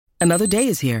Another day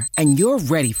is here, and you're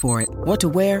ready for it. What to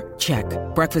wear? Check.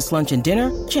 Breakfast, lunch, and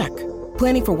dinner? Check.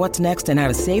 Planning for what's next and how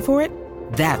to save for it?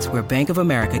 That's where Bank of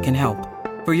America can help.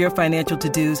 For your financial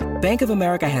to-dos, Bank of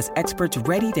America has experts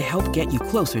ready to help get you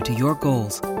closer to your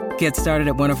goals. Get started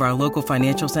at one of our local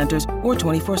financial centers or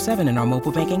 24/7 in our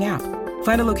mobile banking app.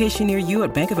 Find a location near you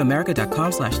at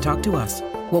bankofamerica.com/talktous.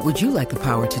 What would you like the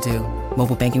power to do?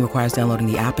 Mobile banking requires downloading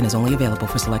the app and is only available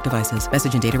for select devices.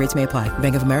 Message and data rates may apply.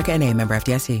 Bank of America N.A., member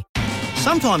FDIC.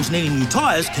 Sometimes needing new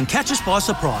tyres can catch us by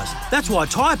surprise. That's why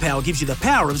Tyre Power gives you the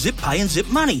power of zip pay and zip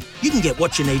money. You can get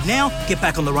what you need now, get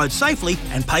back on the road safely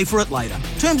and pay for it later.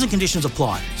 Terms and conditions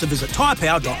apply. So visit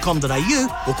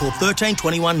tyrepower.com.au or call 13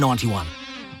 21 91.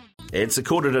 It's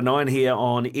 8:45 here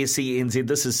on SENZ.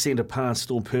 This is Centre Pass.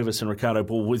 Storm Purvis and Ricardo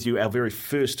Ball with you. Our very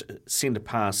first Centre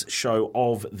Pass show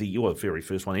of the very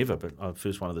first one ever, but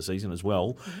first one of the season as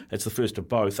well. Mm-hmm. It's the first of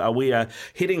both. We are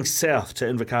heading south to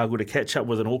Invercargill to catch up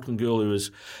with an Auckland girl who has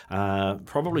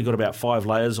probably got about 5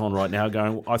 layers on right now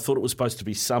going, I thought it was supposed to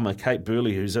be summer. Kate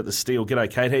Burley, who's at the Steel. G'day,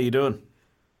 Kate. How you doing?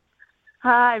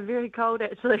 Hi, very cold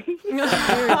actually.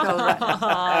 Very cold right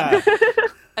now.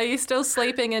 Are you still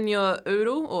sleeping in your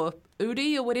oodle or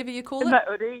oodie or whatever you call it? My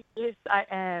oodie, yes, I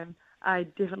am. I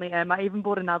definitely am. I even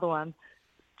bought another one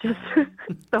just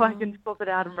so I can swap it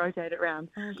out and rotate it around.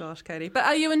 Oh gosh, Katie. But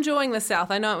are you enjoying the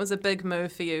South? I know it was a big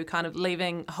move for you, kind of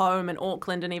leaving home in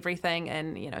Auckland and everything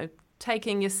and,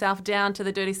 taking yourself down to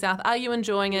the dirty South. Are you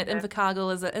enjoying it?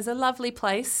 Invercargill is a lovely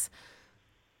place.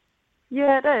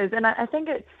 Yeah, it is. And I think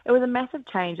it was a massive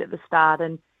change at the start,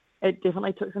 and it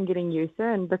definitely took some getting used to.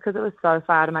 And because it was so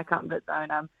far out of my comfort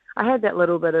zone, I had that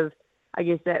little bit of, I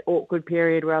guess, that awkward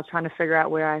period where I was trying to figure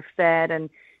out where I fit and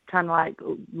trying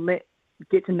to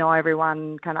get to know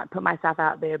everyone, kind of put myself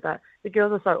out there. But the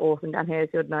girls are so awesome down here, as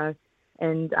you'd know.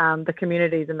 And the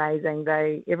community is amazing.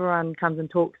 Everyone comes and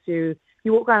talks to you.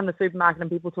 You walk around the supermarket and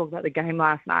people talk about the game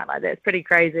last night. Like, that's pretty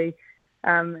crazy.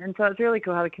 And so it's really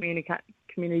cool how the community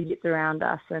gets around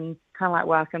us and kind of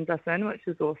welcomes us in, which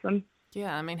is awesome.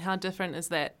 Yeah, I mean, how different is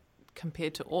that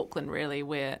compared to Auckland, really,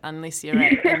 where unless you're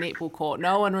at a netball court,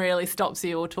 no one really stops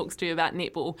you or talks to you about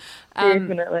netball.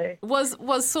 Definitely. Was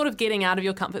sort of getting out of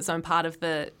your comfort zone part of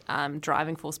the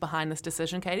driving force behind this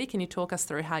decision, Katie? Can you talk us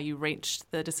through how you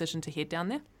reached the decision to head down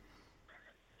there?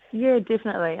 Yeah,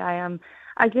 definitely.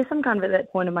 I guess I'm kind of at that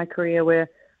point in my career where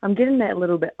I'm getting that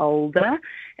little bit older,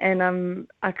 and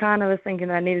I kind of was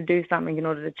thinking I need to do something in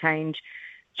order to change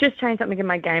something in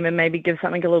my game and maybe give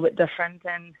something a little bit different.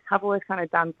 And I've always kind of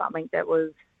done something that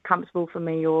was comfortable for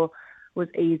me or was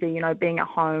easy, being at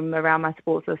home around my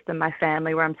support system, my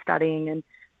family, where I'm studying. And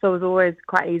so it was always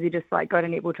quite easy just go to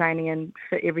netball training and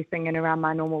fit everything in around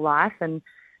my normal life. And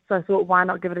so I thought, why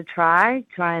not give it a try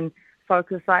and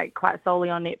focus quite solely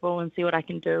on netball and see what I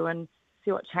can do and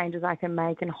see what changes I can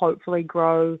make and hopefully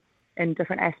grow in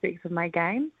different aspects of my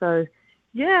game. So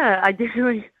yeah, I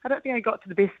don't think I got to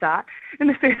the best start in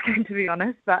the first game, to be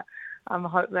honest, but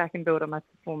hopefully I can build on my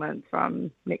performance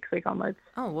from next week onwards.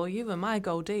 Oh, well, you were my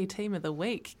Goldie Team of the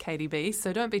Week, Katie B,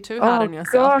 so don't be too hard on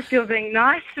yourself. Oh, gosh, you're being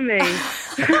nice to me.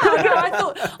 I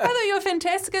thought you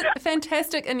were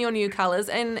fantastic in your new colours,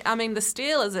 and, I mean, the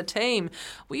Steel as a team.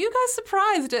 Were you guys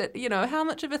surprised at, how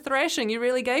much of a thrashing you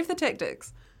really gave the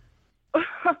Tactics?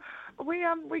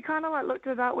 We kind of looked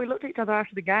at each other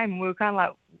after the game, and we were kind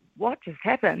of what just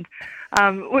happened?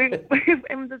 And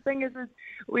the thing is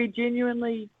we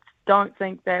genuinely don't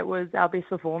think that was our best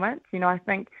performance. I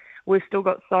think we've still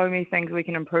got so many things we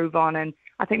can improve on, and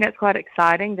I think that's quite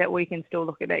exciting that we can still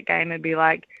look at that game and be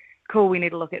like, cool, we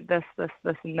need to look at this,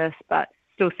 and this, but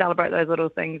still celebrate those little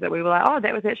things that we were like, oh,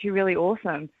 that was actually really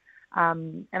awesome.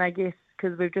 And I guess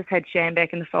because we've just had Shan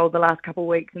back in the fold the last couple of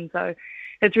weeks, and so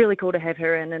it's really cool to have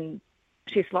her in, and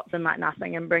she slots in like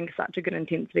nothing and brings such a good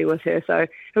intensity with her. So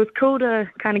it was cool to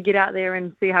kind of get out there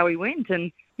and see how we went.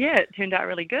 And yeah, it turned out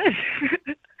really good.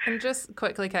 And just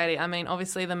quickly, Katie, I mean,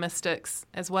 obviously the Mystics,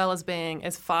 as well as being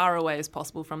as far away as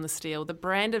possible from the Steel, the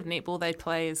brand of netball they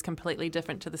play is completely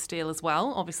different to the Steel as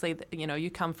well. Obviously, you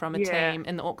come from a team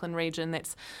in the Auckland region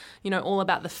that's, all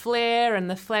about the flair and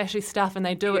the flashy stuff, and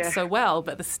they do it so well.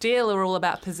 But the Steel are all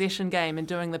about possession game and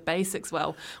doing the basics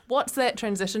well. What's that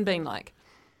transition been like?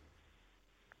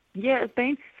 Yeah, it's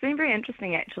been very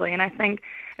interesting, actually. And I think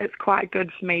it's quite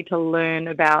good for me to learn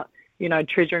about,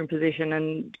 treasuring possession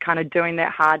and kind of doing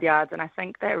that hard yards. And I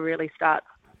think that really starts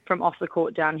from off the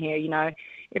court down here.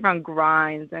 Everyone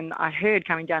grinds. And I heard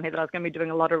coming down here that I was going to be doing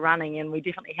a lot of running, and we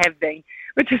definitely have been,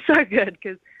 which is so good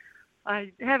because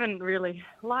I haven't really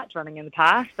liked running in the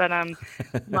past, but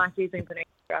Mikey's been putting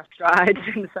extra strides.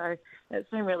 And so it's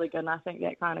been really good. And I think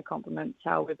that kind of complements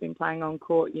how we've been playing on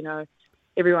court,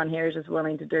 everyone here is just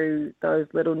willing to do those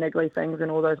little niggly things and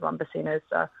all those 1%ers.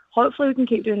 So hopefully we can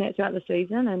keep doing that throughout the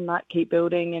season and keep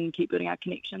building our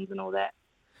connections and all that.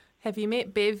 Have you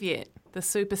met Bev yet, the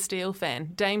Super Steel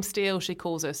fan? Dame Steel, she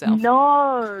calls herself.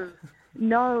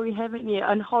 No, we haven't yet.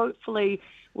 And hopefully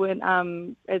when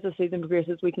as the season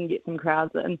progresses, we can get some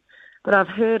crowds in. But I've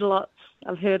heard lots.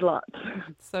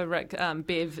 So, Rick,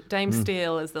 Bev, Dame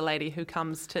Steele is the lady who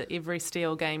comes to every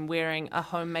Steele game wearing a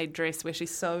homemade dress where she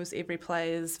sews every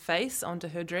player's face onto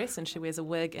her dress, and she wears a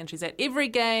wig, and she's at every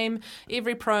game,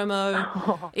 every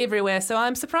promo, everywhere. So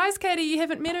I'm surprised, Katie, you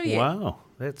haven't met her yet. Wow,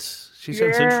 she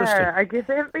sounds interesting. I guess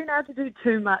I haven't been able to do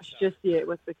too much just yet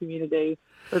with the community,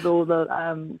 with all the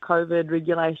COVID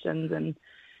regulations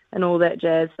and all that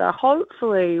jazz. So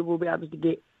hopefully we'll be able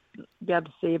to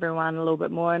see everyone a little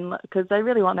bit more, and because they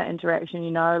really want that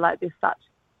interaction, they're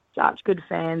such good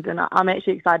fans, and I'm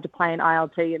actually excited to play in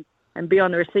ILT and be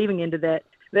on the receiving end of that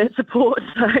support,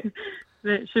 so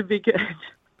that should be good.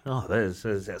 Oh, that is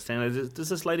outstanding. Does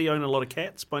this lady own a lot of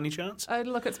cats by any chance? Oh,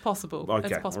 look, it's possible. Okay,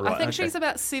 it's possible. right, I think she's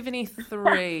about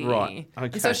 73. Right,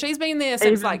 okay. So she's been there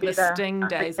since Even the better. Sting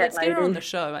days. Let's get her on the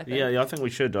show, I think. Yeah, I think we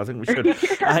should.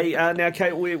 Hey, now,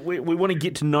 Kate, we want to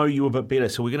get to know you a bit better,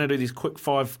 so we're going to do these quick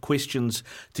 5 questions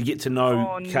to get to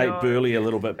know Kate Burley a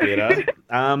little bit better.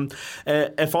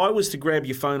 If I was to grab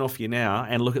your phone off you now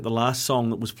and look at the last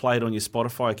song that was played on your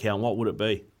Spotify account, what would it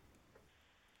be?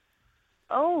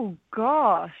 Oh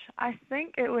gosh, I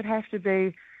think it would have to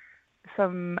be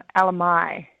some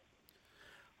LMI.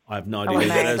 I have no idea what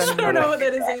that is. I don't know what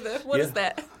that is either. What is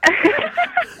that?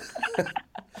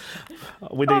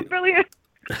 Brilliant.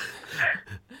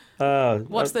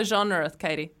 What's the genre,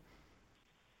 Katie?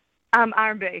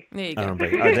 R&B. There you go.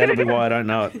 R&B. Oh, that'll be why I don't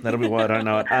know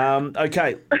it.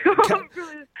 Okay.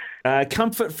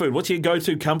 Comfort food. What's your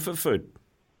go-to comfort food?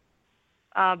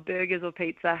 Burgers or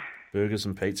pizza. Burgers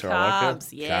and pizza. Carbs, I like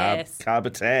it. yes. Carb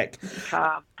attack.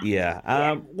 Carb.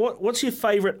 Yeah. What's your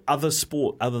favourite other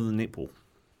sport other than netball?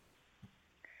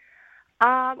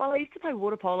 Well, I used to play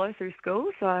water polo through school,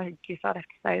 so I guess I'd have to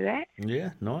say that.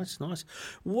 Yeah, nice.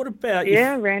 What about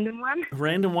random one?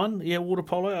 Random one? Yeah, water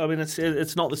polo. I mean,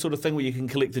 it's not the sort of thing where you can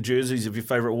collect the jerseys of your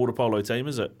favourite water polo team,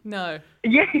 is it? No.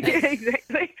 Yeah,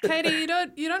 exactly. Katie,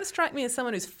 you don't strike me as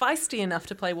someone who's feisty enough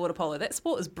to play water polo. That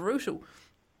sport is brutal.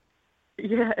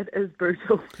 Yeah, it is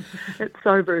brutal. It's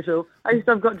so brutal. I've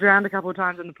got drowned a couple of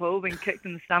times in the pool, been kicked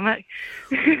in the stomach.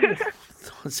 It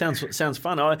sounds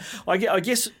fun. I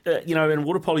guess in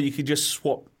water polo you could just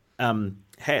swap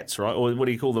hats, right? Or what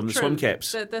do you call them? The swim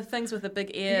caps. The things with the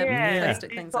big air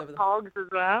plastic things over them. Hogs as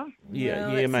well.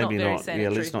 Yeah, maybe not. Yeah,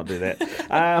 let's not do that.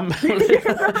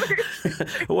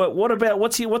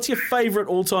 What's your favourite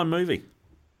all-time movie?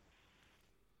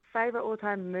 Favourite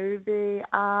all-time movie?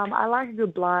 I like a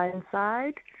good Blind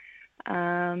Side.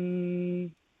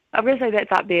 I'm going to say that's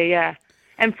up there, yeah.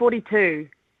 And 42.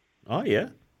 Oh, yeah.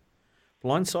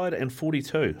 Blindside and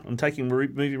 42. I'm taking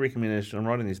movie recommendations. I'm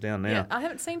writing these down now. Yeah, I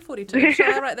haven't seen 42.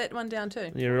 Shall I write that one down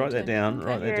too? Yeah, write that down.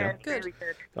 Write that down. Good.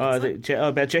 Really good.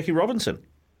 About Jackie Robinson.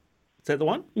 Is that the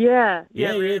one? Yeah,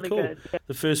 really cool. Good. Yeah.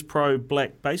 The first pro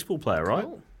black baseball player, right?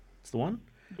 Cool. It's the one?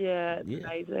 Yeah, it's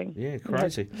amazing. Yeah,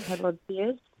 crazy. Had lots of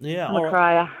tears. Yeah, I'm a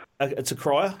crier. It's a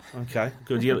crier? Okay,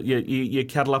 good. You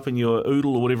cuddle up in your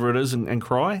oodle or whatever it is and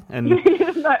cry? And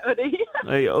No, Udi.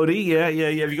 Hey, Udi, yeah.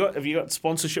 Have you got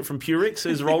sponsorship from Purex?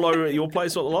 Is rollover at your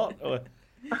place a lot? Or?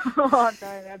 Oh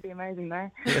no, that'd be amazing though.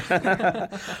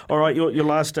 All right, your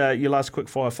last quick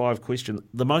fire 5 question.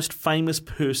 The most famous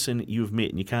person you've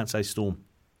met, and you can't say Storm.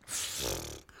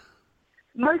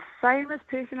 Most famous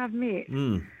person I've met.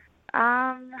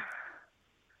 I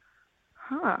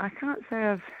can't say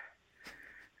I've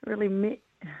really met.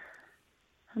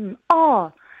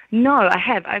 Oh no, I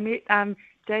have. I met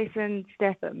Jason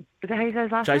Statham. Is that how you say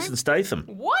his last name? Jason Statham.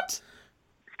 What?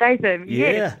 Statham.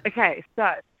 Yeah. Yes. Okay. So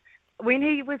when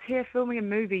he was here filming a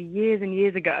movie years and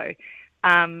years ago,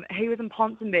 he was in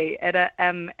Ponsonby at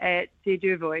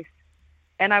Sergio Voice,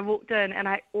 and I walked in and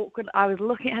I was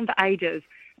looking at him for ages.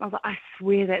 And I was like, I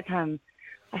swear that's him.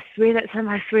 I swear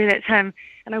that's him.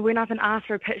 And I went up and asked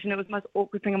for a picture, and it was the most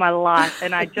awkward thing of my life.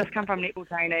 And I'd just come from netball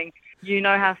training. You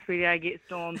know how sweaty I get,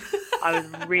 Storm. I was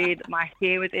red. My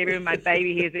hair was everywhere. My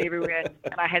baby hairs were everywhere.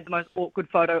 And I had the most awkward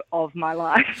photo of my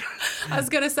life. I was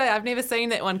going to say, I've never seen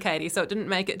that one, Katie, so it didn't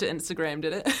make it to Instagram,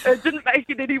 did it? It didn't make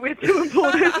it anywhere too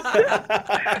important.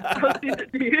 I'll send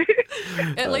it to you.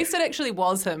 At least it actually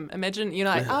was him. Imagine,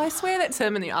 I swear that's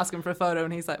him, and you ask him for a photo,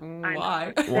 and he's like,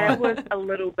 why? That was a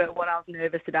little bit what I was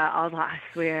nervous about. I was like, I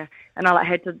swear. And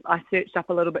I searched up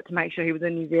a little bit to make sure he was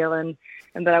in New Zealand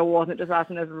and that I wasn't just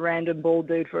asking this random and bald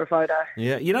dude for a photo.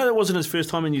 Yeah, that wasn't his first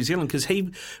time in New Zealand because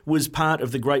he was part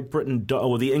of the Great Britain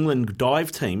or the England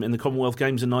dive team in the Commonwealth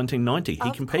Games in 1990.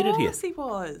 He competed here. Of course he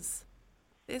was.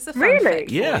 There's a fun Really? fact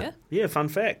for Yeah, you. fun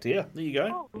fact. Yeah, there you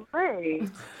go. Oh, great.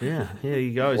 Yeah, here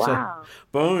you go. Wow. So,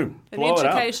 boom, An blow it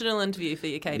up. educational interview for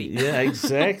you, Katie. Yeah,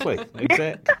 exactly.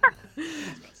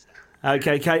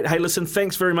 Okay, Kate. Hey, listen,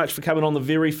 thanks very much for coming on the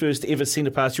very first ever Centre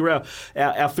Pass. You're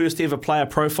our first ever player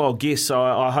profile guest, so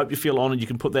I hope you feel honoured. You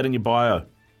can put that in your bio.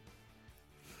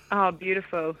 Oh,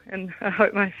 beautiful. And I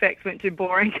hope my facts weren't too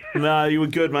boring. No, you were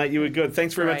good, mate. You were good.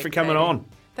 Thanks very much for coming on.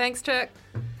 Thanks, Chuck.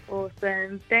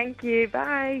 Awesome. Thank you.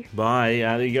 Bye. Bye.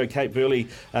 There you go, Kate Burley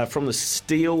from the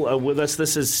Steel with us.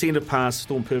 This is Centre Pass.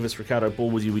 Storm Purvis, Ricardo Ball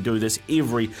with you. We do this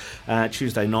every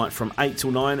Tuesday night from 8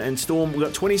 till 9. And Storm, we've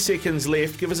got 20 seconds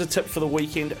left. Give us a tip for the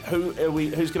weekend. Who's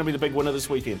going to be the big winner this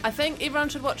weekend? I think everyone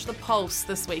should watch the Pulse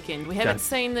this weekend. We haven't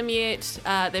seen them yet.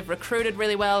 They've recruited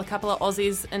really well. A couple of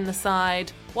Aussies in the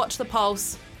side. Watch the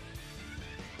Pulse.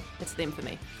 It's them for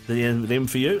me. Them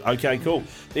for you? Okay, cool.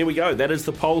 There we go. That is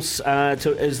the Pulse,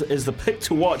 is the pick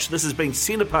to watch. This has been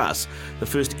Centre Pass, the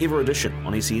first ever edition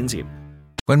on SENZ.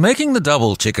 When making the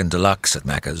double chicken deluxe at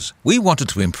Macca's, we wanted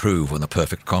to improve on the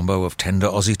perfect combo of tender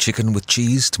Aussie chicken with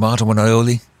cheese, tomato and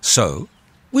aioli. So,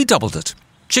 we doubled it.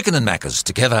 Chicken and Macca's,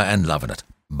 together and loving it.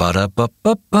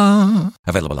 Ba-da-ba-ba-ba.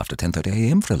 Available after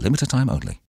 10:30am for a limited time only.